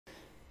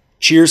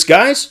Cheers,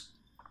 guys.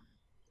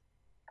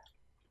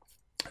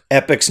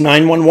 Epix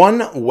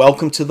 911,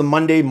 welcome to the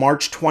Monday,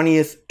 March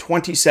 20th,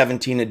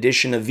 2017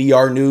 edition of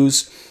VR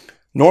News.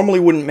 Normally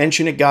wouldn't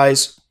mention it,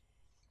 guys,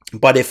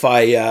 but if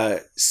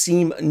I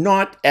seem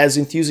not as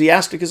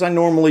enthusiastic as I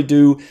normally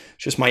do,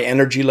 just my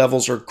energy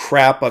levels are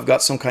crap. I've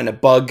got some kind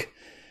of bug.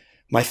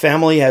 My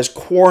family has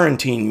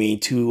quarantined me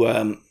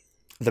to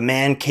the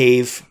man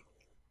cave.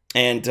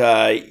 And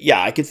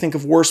yeah, I could think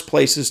of worse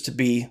places to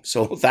be,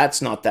 so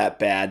that's not that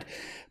bad.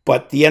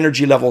 But the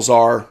energy levels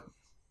are.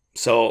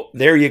 So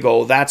there you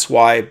go. That's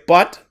why.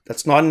 But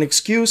that's not an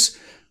excuse.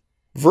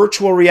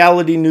 Virtual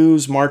reality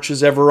news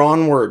marches ever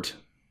onward.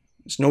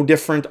 It's no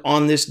different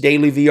on this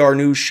daily VR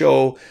news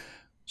show.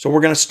 So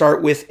we're going to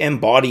start with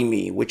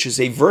EmbodyME, which is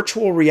a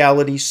virtual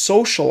reality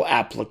social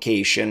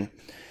application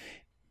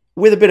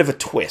with a bit of a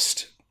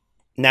twist.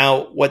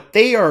 Now, what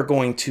they are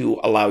going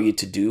to allow you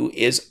to do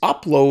is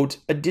upload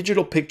a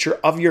digital picture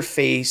of your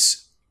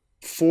face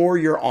for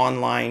your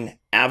online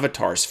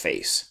avatar's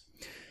face.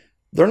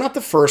 They're not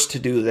the first to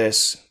do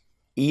this.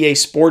 EA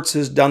Sports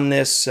has done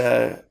this,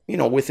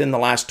 within the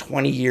last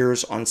 20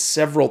 years on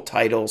several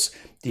titles.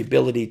 The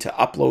ability to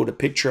upload a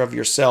picture of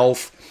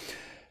yourself.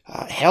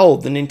 Hell,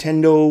 the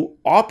Nintendo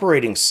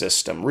operating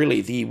system,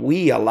 really, the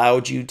Wii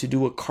allowed you to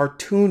do a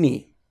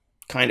cartoony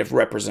kind of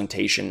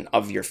representation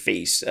of your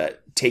face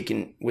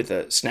taken with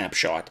a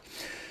snapshot.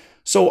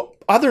 So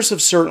others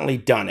have certainly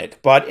done it,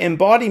 but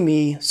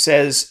EmbodyME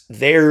says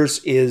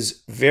theirs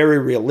is very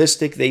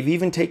realistic. They've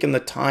even taken the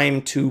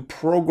time to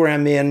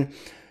program in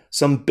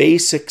some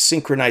basic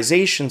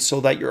synchronization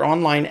so that your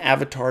online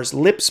avatar's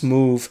lips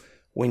move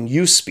when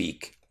you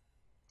speak.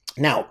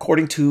 Now,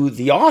 according to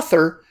the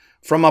author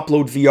from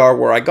Upload VR,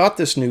 where I got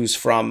this news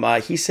from,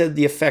 he said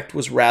the effect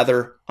was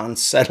rather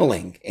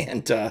unsettling,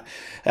 and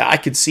I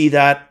could see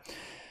that.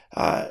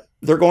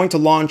 They're going to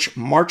launch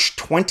March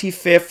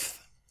 25th,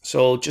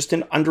 so just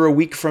in under a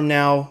week from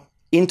now,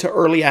 into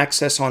early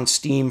access on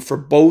Steam for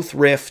both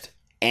Rift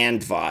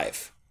and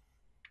Vive.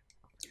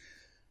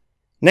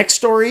 Next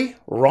story,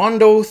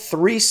 Rondo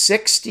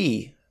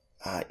 360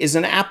 is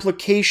an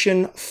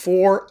application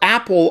for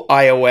Apple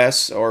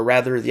iOS, or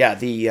rather,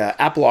 the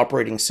Apple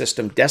operating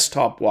system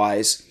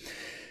desktop-wise,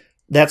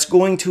 that's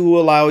going to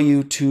allow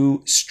you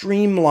to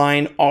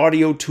streamline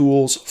audio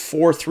tools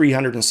for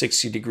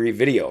 360-degree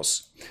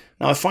videos.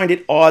 Now, I find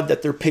it odd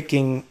that they're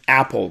picking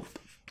Apple.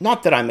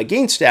 Not that I'm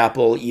against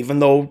Apple, even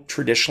though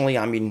traditionally,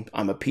 I'm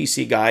a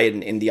PC guy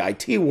in the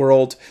IT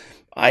world.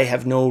 I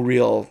have no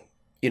real,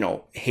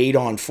 hate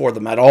on for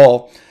them at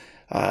all.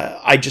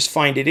 I just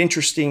find it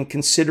interesting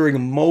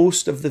considering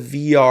most of the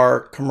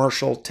VR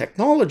commercial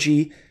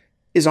technology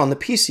is on the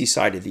PC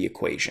side of the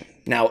equation.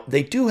 Now,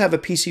 they do have a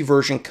PC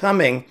version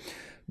coming,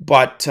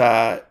 but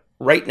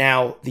right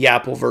now, the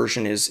Apple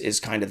version is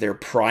kind of their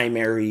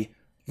primary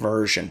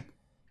version.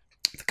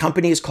 The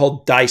company is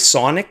called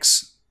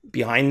Dysonics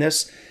behind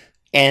this,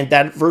 and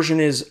that version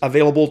is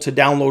available to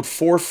download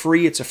for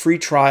free. It's a free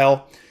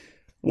trial.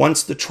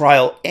 Once the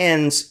trial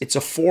ends, it's a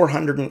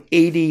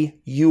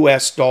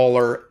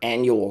 $480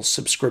 annual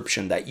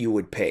subscription that you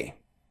would pay.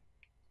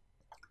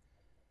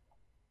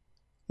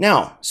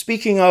 Now,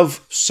 speaking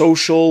of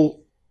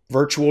social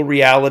virtual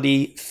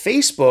reality,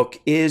 Facebook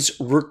is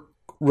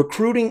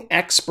recruiting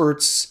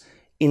experts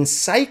in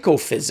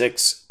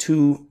psychophysics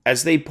to,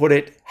 as they put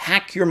it,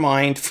 hack your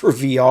mind for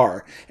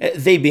VR.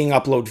 They being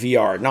Upload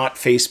VR, not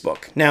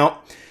Facebook.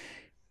 Now,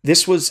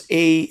 this was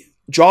a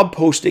job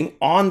posting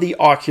on the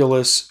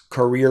Oculus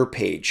career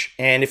page.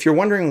 And if you're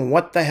wondering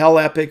what the hell,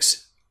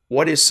 Epix,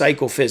 what is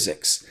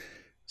psychophysics?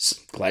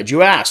 Glad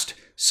you asked.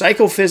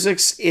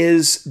 Psychophysics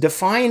is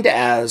defined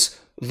as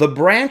the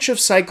branch of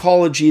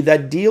psychology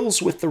that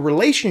deals with the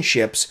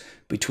relationships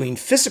between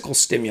physical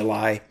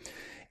stimuli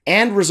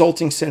and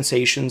resulting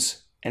sensations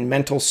and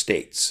mental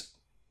states.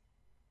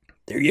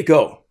 There you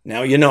go.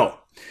 Now you know.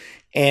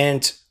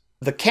 And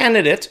the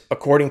candidate,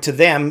 according to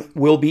them,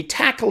 will be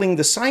tackling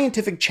the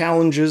scientific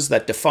challenges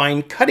that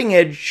define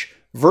cutting-edge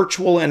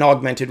virtual and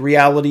augmented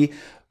reality,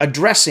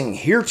 addressing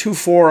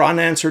heretofore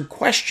unanswered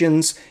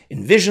questions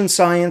in vision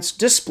science,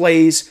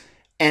 displays,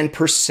 and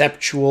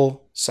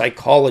perceptual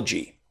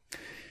psychology.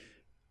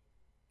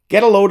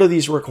 Get a load of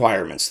these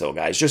requirements, though,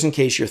 guys, just in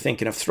case you're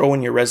thinking of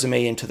throwing your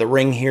resume into the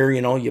ring here.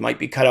 You might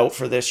be cut out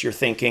for this. You're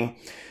thinking,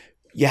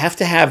 you have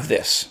to have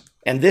this.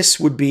 And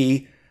this would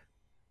be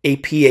a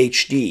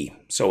PhD.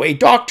 So a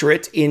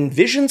doctorate in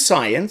vision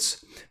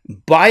science,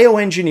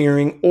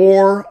 bioengineering,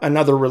 or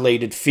another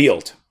related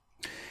field.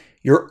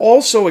 You're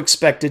also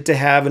expected to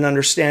have an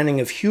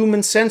understanding of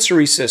human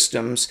sensory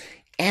systems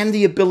and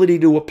the ability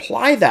to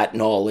apply that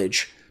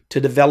knowledge to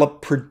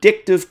develop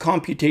predictive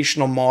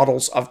computational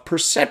models of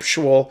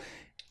perceptual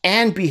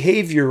and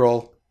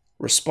behavioral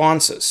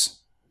responses,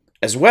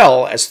 as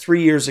well as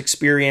 3 years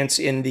experience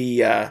in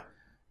the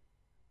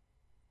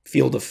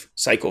field of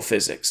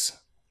psychophysics.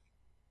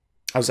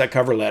 How's that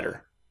cover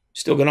letter?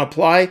 Still going to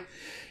apply?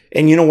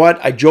 And you know what?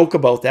 I joke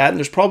about that, and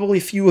there's probably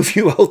a few of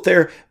you out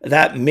there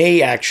that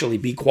may actually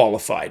be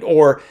qualified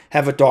or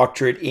have a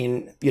doctorate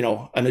in,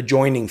 an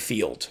adjoining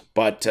field.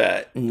 But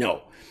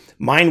no,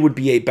 mine would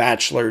be a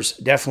bachelor's,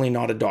 definitely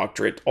not a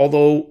doctorate,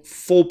 although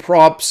full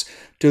props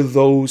to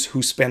those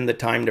who spend the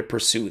time to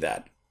pursue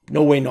that.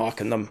 No way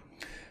knocking them.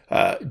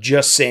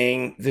 Just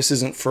saying this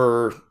isn't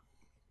for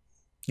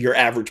your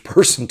average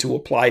person to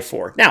apply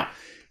for.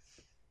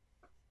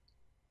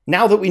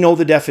 Now that we know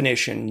the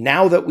definition,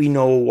 now that we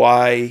know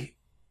why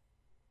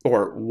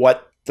or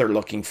what they're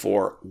looking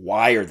for,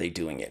 why are they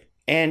doing it?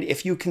 And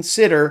if you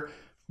consider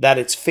that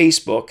it's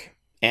Facebook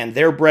and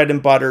their bread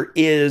and butter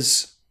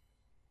is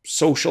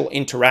social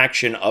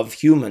interaction of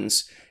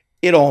humans,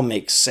 it all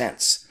makes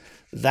sense.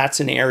 That's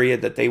an area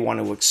that they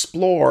want to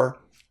explore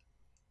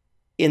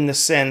in the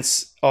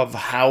sense of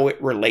how it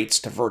relates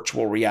to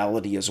virtual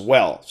reality as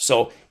well.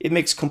 So it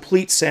makes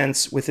complete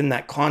sense within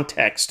that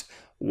context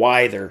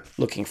why they're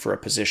looking for a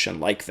position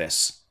like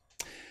this.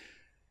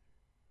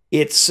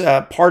 It's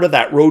part of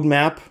that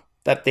roadmap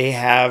that they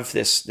have,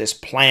 this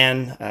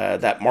plan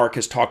that Mark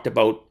has talked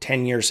about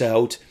 10 years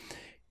out.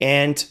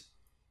 And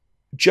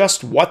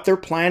just what they're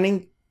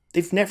planning,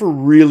 they've never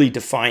really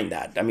defined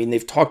that. I mean,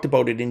 they've talked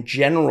about it in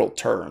general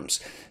terms,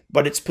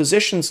 but it's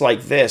positions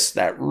like this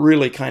that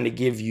really kind of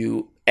give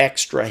you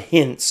extra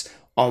hints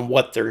on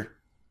what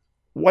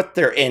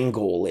their end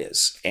goal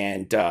is.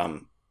 And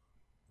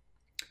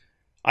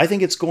I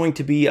think it's going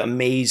to be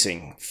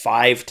amazing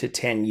 5 to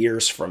 10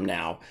 years from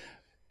now.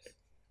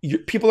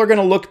 People are going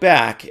to look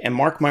back and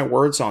mark my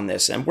words on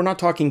this. And we're not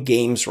talking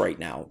games right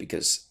now,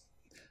 because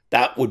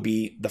that would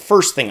be the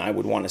first thing I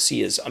would want to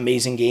see is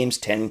amazing games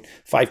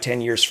 5,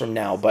 10 years from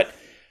now. But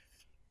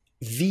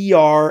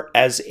VR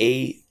as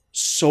a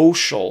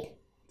social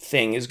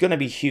thing is going to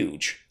be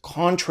huge,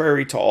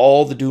 contrary to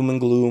all the doom and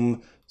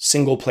gloom,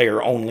 single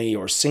player only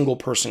or single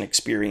person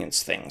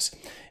experience things.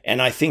 And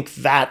I think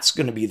that's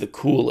going to be the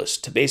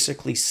coolest, to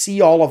basically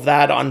see all of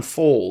that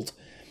unfold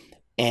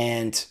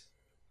and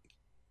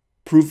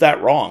prove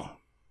that wrong.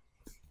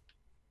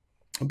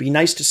 It'd be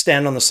nice to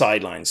stand on the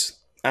sidelines,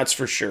 that's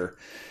for sure.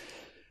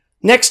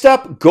 Next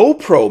up,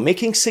 GoPro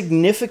making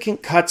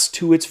significant cuts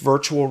to its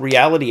virtual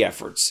reality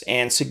efforts.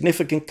 And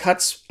significant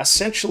cuts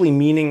essentially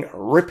meaning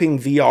ripping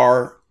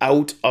VR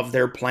out of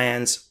their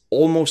plans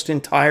almost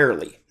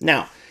entirely.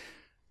 Now,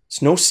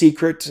 it's no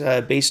secret,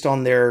 based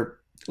on their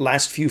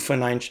last few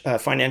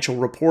financial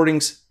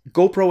reportings,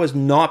 GoPro has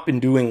not been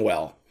doing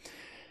well.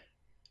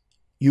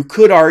 You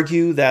could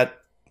argue that,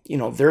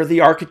 they're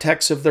the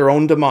architects of their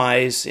own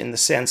demise in the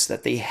sense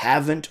that they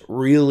haven't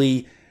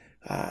really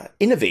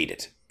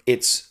innovated.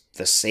 It's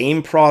the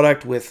same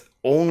product with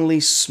only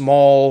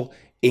small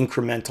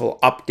incremental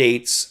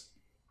updates.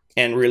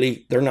 And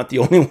really, they're not the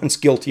only ones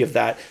guilty of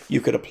that.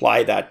 You could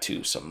apply that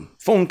to some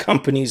phone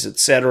companies,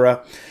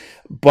 etc.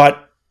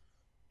 But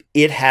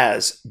it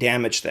has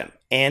damaged them.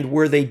 And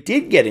where they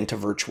did get into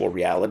virtual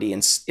reality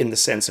in the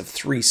sense of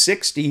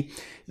 360,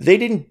 they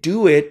didn't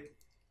do it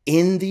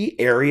in the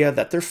area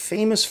that they're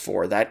famous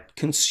for, that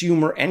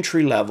consumer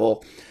entry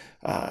level.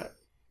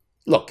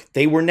 Look,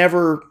 they were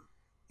never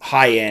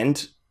high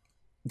end.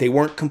 They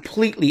weren't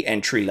completely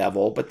entry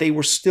level, but they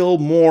were still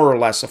more or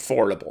less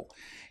affordable.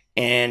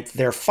 And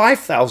their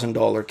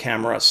 $5,000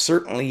 camera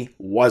certainly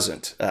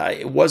wasn't.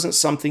 It wasn't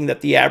something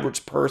that the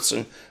average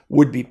person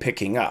would be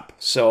picking up.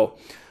 So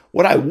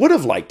what I would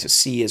have liked to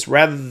see is,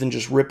 rather than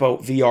just rip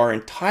out VR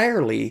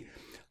entirely,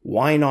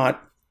 why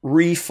not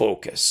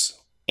refocus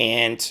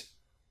and,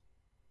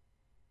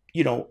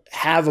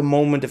 have a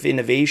moment of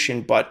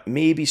innovation, but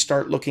maybe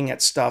start looking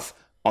at stuff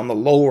on the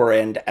lower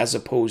end as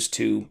opposed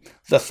to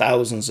the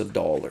thousands of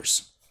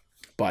dollars.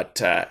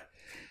 But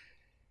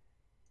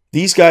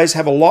these guys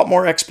have a lot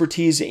more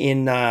expertise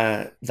in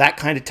that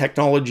kind of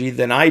technology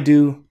than I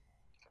do.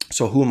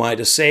 So who am I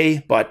to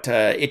say? But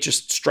it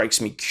just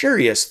strikes me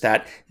curious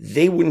that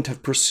they wouldn't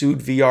have pursued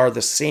VR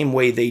the same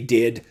way they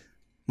did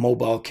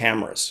mobile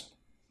cameras.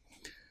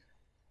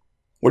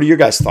 What are your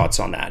guys' thoughts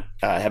on that?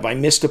 Have I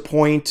missed a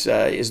point?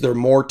 Is there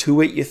more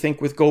to it, you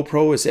think, with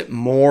GoPro? Is it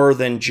more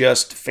than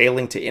just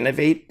failing to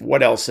innovate?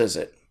 What else is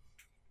it?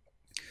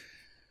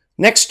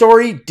 Next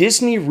story,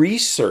 Disney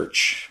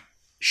research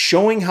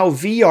showing how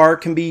VR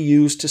can be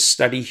used to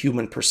study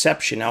human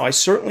perception. Now, I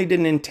certainly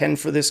didn't intend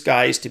for this,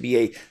 guys, to be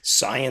a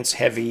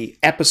science-heavy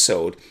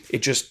episode.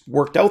 It just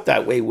worked out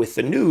that way with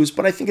the news,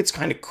 but I think it's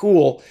kind of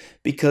cool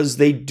because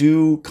they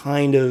do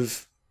kind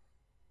of,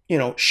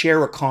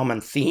 share a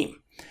common theme.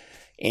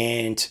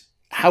 And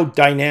how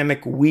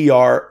dynamic we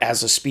are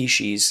as a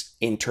species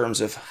in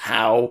terms of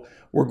how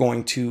we're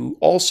going to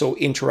also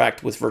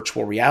interact with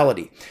virtual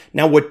reality.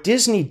 Now, what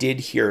Disney did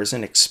here is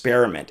an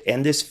experiment.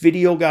 And this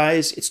video,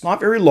 guys, it's not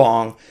very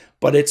long,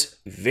 but it's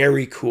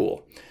very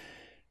cool.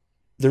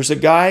 There's a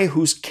guy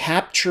who's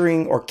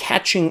capturing or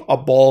catching a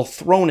ball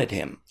thrown at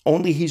him,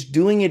 only he's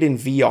doing it in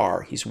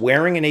VR. He's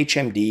wearing an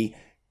HMD.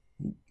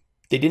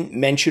 They didn't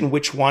mention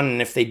which one,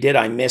 and if they did,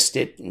 I missed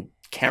it.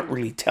 Can't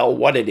really tell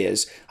what it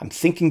is. I'm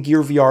thinking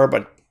Gear VR,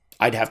 but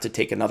I'd have to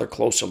take another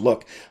closer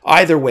look.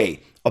 Either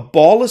way, a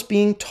ball is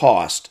being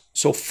tossed.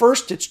 So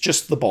first it's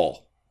just the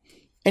ball,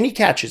 and he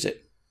catches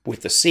it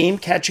with the same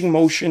catching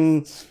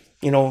motion,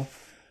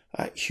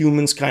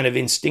 humans kind of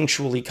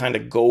instinctually kind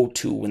of go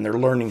to when they're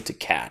learning to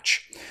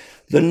catch.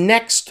 The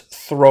next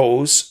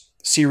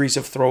series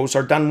of throws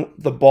are done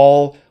with the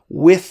ball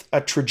with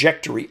a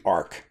trajectory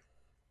arc.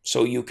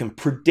 So you can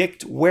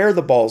predict where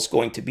the ball is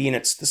going to be, and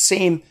it's the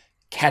same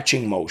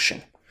catching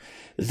motion.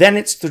 Then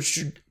it's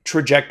the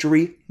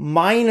trajectory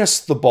minus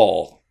the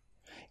ball.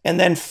 And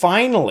then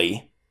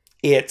finally,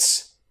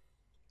 it's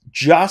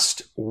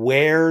just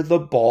where the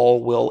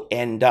ball will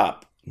end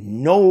up.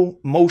 No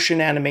motion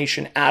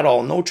animation at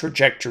all, no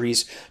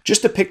trajectories,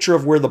 just a picture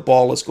of where the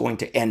ball is going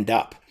to end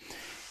up.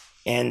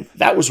 And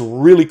that was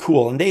really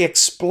cool. And they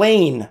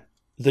explain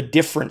the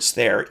difference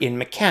there in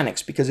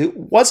mechanics because it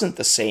wasn't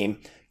the same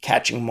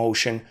catching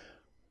motion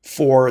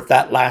for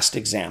that last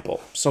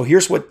example. So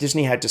here's what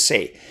Disney had to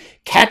say.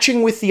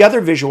 Catching with the other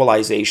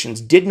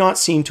visualizations did not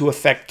seem to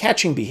affect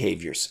catching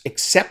behaviors,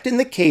 except in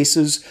the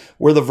cases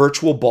where the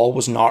virtual ball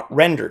was not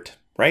rendered,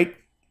 right?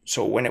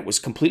 So when it was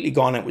completely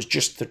gone, it was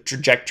just the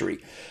trajectory.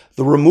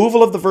 The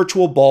removal of the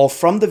virtual ball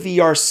from the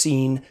VR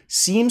scene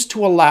seems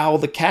to allow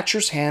the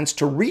catcher's hands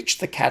to reach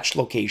the catch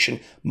location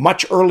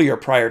much earlier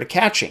prior to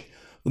catching.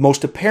 The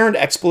most apparent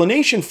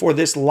explanation for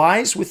this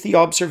lies with the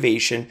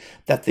observation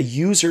that the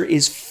user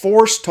is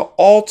forced to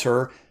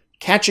alter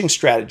catching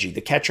strategy.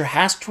 The catcher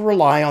has to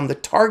rely on the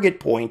target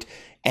point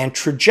and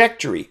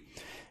trajectory.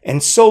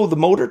 And so the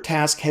motor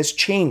task has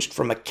changed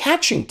from a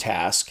catching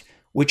task,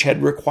 which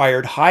had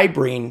required high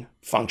brain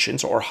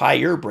functions or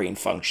higher brain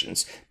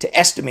functions to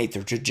estimate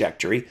the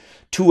trajectory,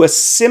 to a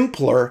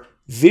simpler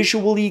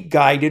visually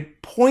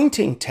guided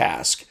pointing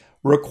task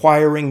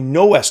requiring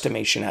no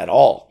estimation at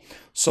all.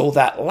 So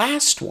that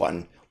last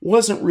one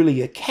wasn't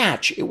really a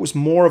catch. It was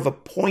more of a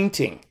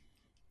pointing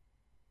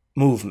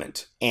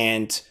movement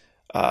and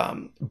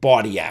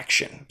body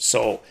action.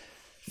 So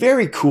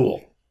very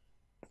cool.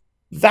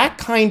 That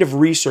kind of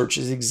research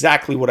is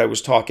exactly what I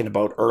was talking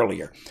about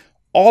earlier.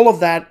 All of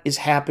that is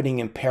happening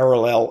in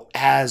parallel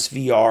as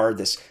VR,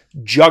 this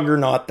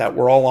juggernaut that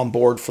we're all on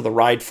board for the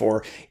ride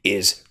for,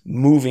 is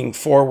moving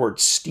forward,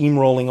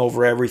 steamrolling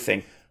over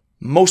everything.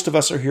 Most of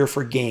us are here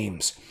for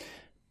games.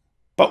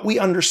 But we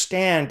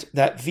understand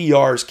that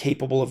VR is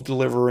capable of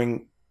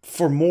delivering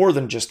for more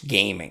than just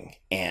gaming.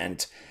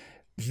 And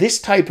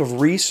this type of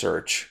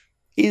research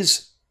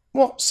is,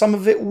 well, some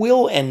of it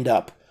will end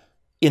up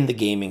in the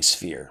gaming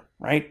sphere,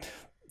 right?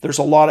 There's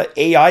a lot of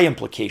AI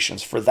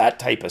implications for that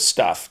type of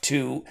stuff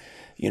to,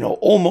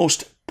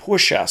 almost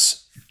push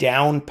us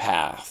down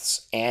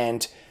paths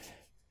and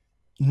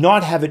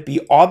not have it be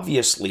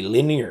obviously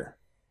linear.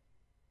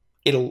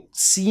 It'll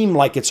seem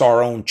like it's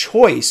our own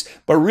choice,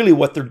 but really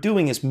what they're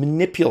doing is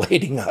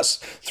manipulating us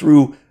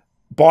through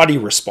body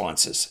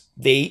responses.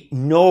 They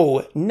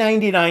know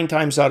 99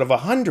 times out of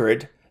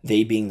 100,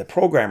 they being the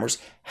programmers,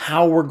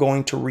 how we're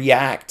going to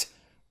react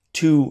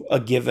to a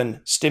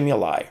given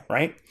stimuli,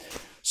 right?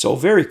 So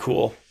very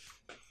cool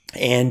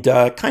and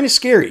kind of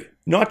scary.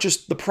 Not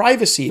just the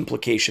privacy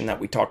implication that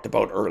we talked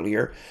about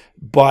earlier,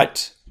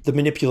 but the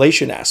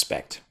manipulation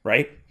aspect,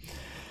 right?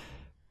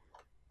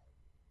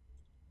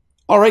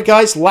 All right,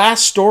 guys,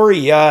 last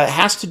story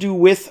has to do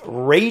with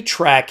ray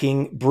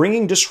tracking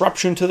bringing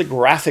disruption to the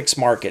graphics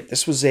market.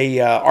 This was a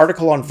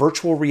article on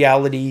Virtual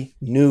Reality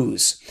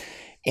News.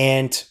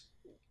 And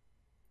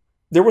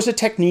there was a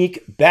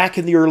technique back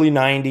in the early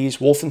 90s.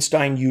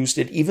 Wolfenstein used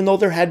it. Even though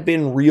there had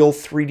been real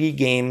 3D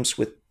games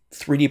with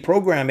 3D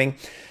programming,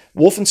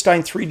 Wolfenstein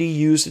 3D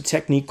used a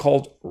technique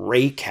called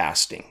ray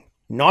casting.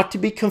 Not to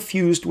be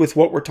confused with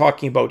what we're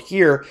talking about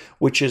here,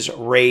 which is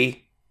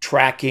ray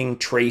tracking,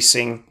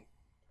 tracing,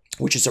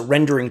 which is a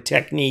rendering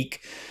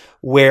technique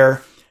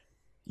where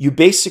you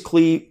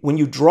basically, when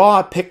you draw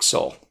a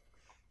pixel,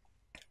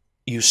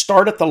 you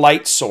start at the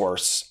light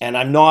source. And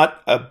I'm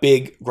not a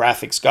big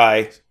graphics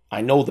guy.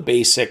 I know the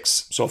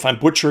basics. So if I'm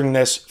butchering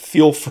this,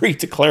 feel free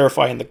to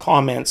clarify in the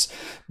comments.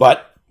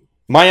 But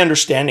my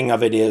understanding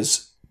of it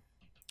is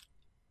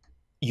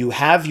you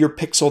have your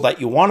pixel that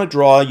you want to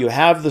draw, you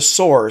have the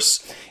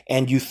source,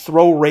 and you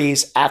throw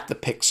rays at the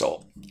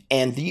pixel.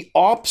 And the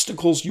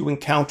obstacles you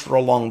encounter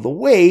along the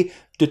way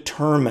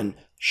determine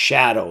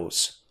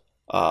shadows,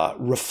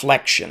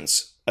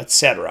 reflections,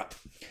 etc.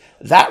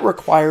 That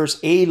requires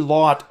a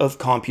lot of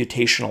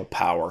computational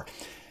power.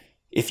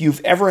 If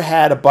you've ever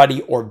had a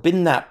buddy or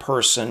been that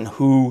person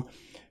who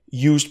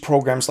used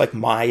programs like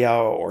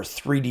Maya or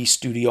 3D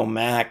Studio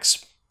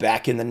Max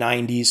back in the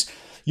 90s,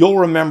 you'll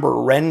remember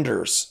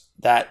renders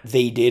that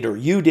they did or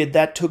you did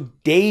that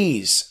took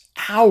days,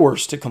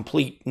 hours to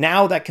complete.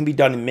 Now that can be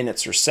done in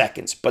minutes or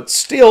seconds, but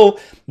still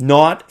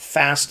not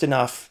fast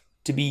enough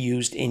to be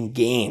used in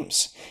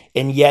games.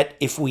 And yet,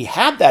 if we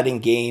had that in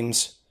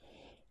games,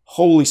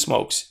 holy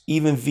smokes,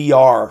 even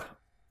VR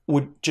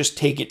would just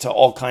take it to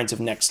all kinds of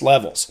next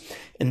levels.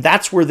 And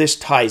that's where this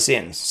ties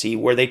in. See,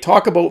 where they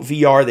talk about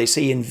VR, they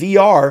say in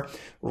VR,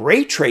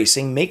 ray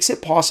tracing makes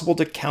it possible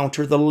to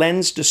counter the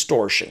lens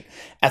distortion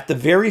at the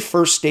very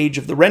first stage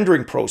of the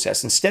rendering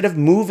process. Instead of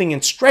moving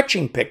and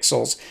stretching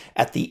pixels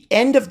at the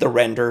end of the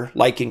render,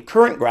 like in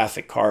current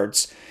graphic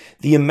cards,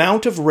 the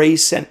amount of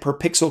rays sent per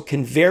pixel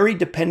can vary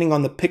depending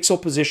on the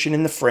pixel position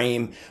in the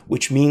frame,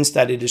 which means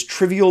that it is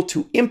trivial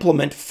to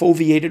implement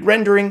foveated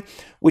rendering,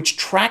 which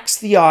tracks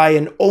the eye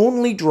and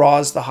only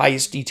draws the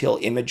highest detail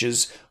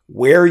images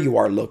where you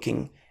are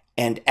looking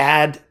and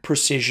add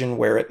precision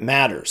where it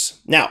matters.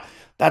 Now,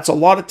 that's a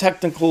lot of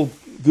technical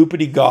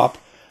goopity-gop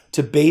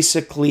to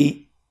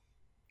basically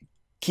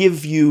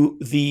give you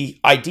the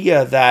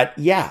idea that,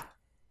 yeah,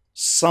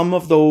 some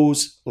of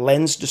those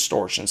lens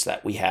distortions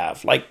that we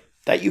have, like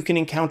that you can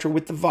encounter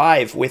with the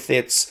Vive, with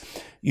its,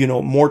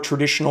 more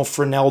traditional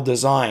Fresnel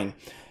design,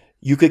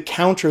 you could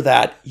counter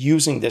that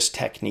using this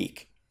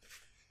technique.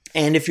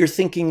 And if you're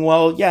thinking,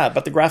 well, yeah,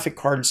 but the graphic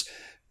cards,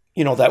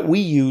 that we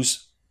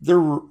use,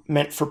 they're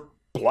meant for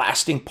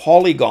blasting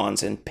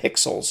polygons and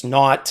pixels,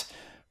 not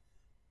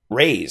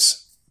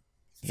rays.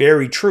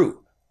 Very true.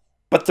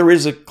 But there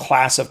is a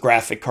class of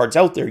graphic cards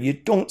out there. You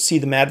don't see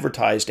them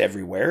advertised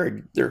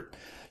everywhere. They're,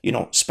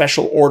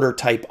 special order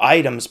type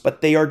items,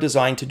 but they are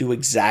designed to do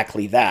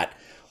exactly that.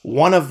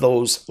 One of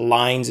those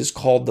lines is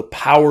called the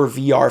Power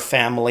VR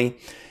family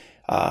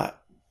of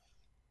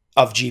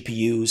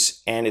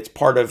GPUs, and it's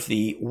part of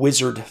the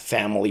Wizard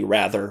family,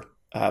 rather.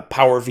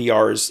 Power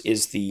VR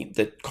is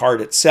the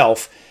card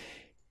itself.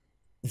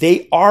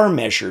 They are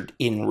measured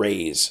in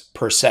rays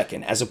per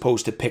second as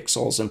opposed to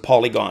pixels and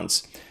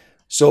polygons.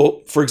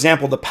 So, for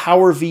example, the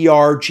Power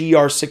VR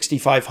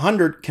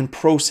GR6500 can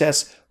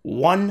process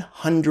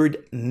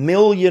 100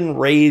 million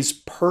rays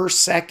per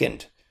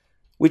second,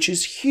 which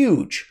is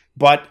huge,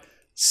 but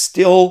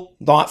still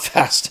not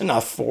fast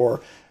enough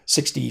for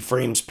 60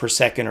 frames per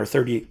second or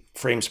 30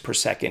 frames per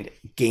second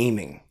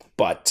gaming.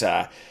 But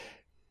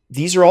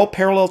these are all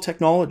parallel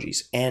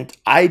technologies, and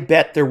I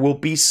bet there will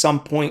be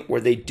some point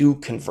where they do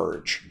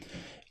converge.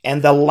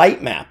 And the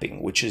light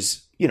mapping, which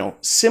is,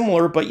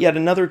 similar, but yet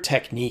another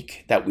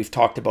technique that we've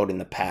talked about in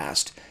the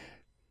past.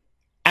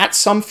 At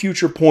some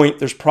future point,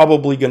 there's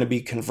probably going to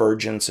be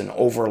convergence and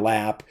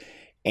overlap,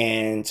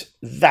 and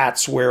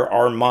that's where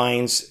our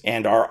minds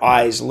and our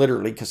eyes,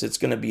 literally, because it's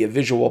going to be a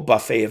visual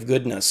buffet of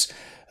goodness,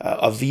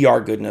 of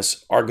VR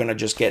goodness, are going to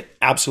just get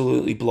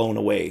absolutely blown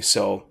away.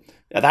 So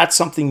that's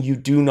something you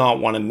do not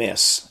want to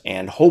miss,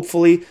 and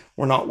hopefully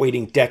we're not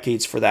waiting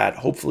decades for that.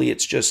 Hopefully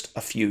it's just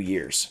a few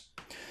years.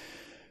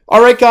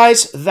 All right,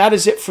 guys, that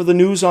is it for the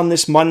news on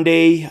this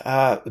Monday.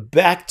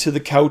 Back to the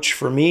couch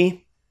for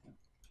me.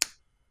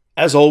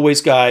 As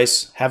always,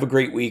 guys, have a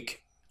great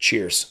week.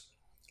 Cheers.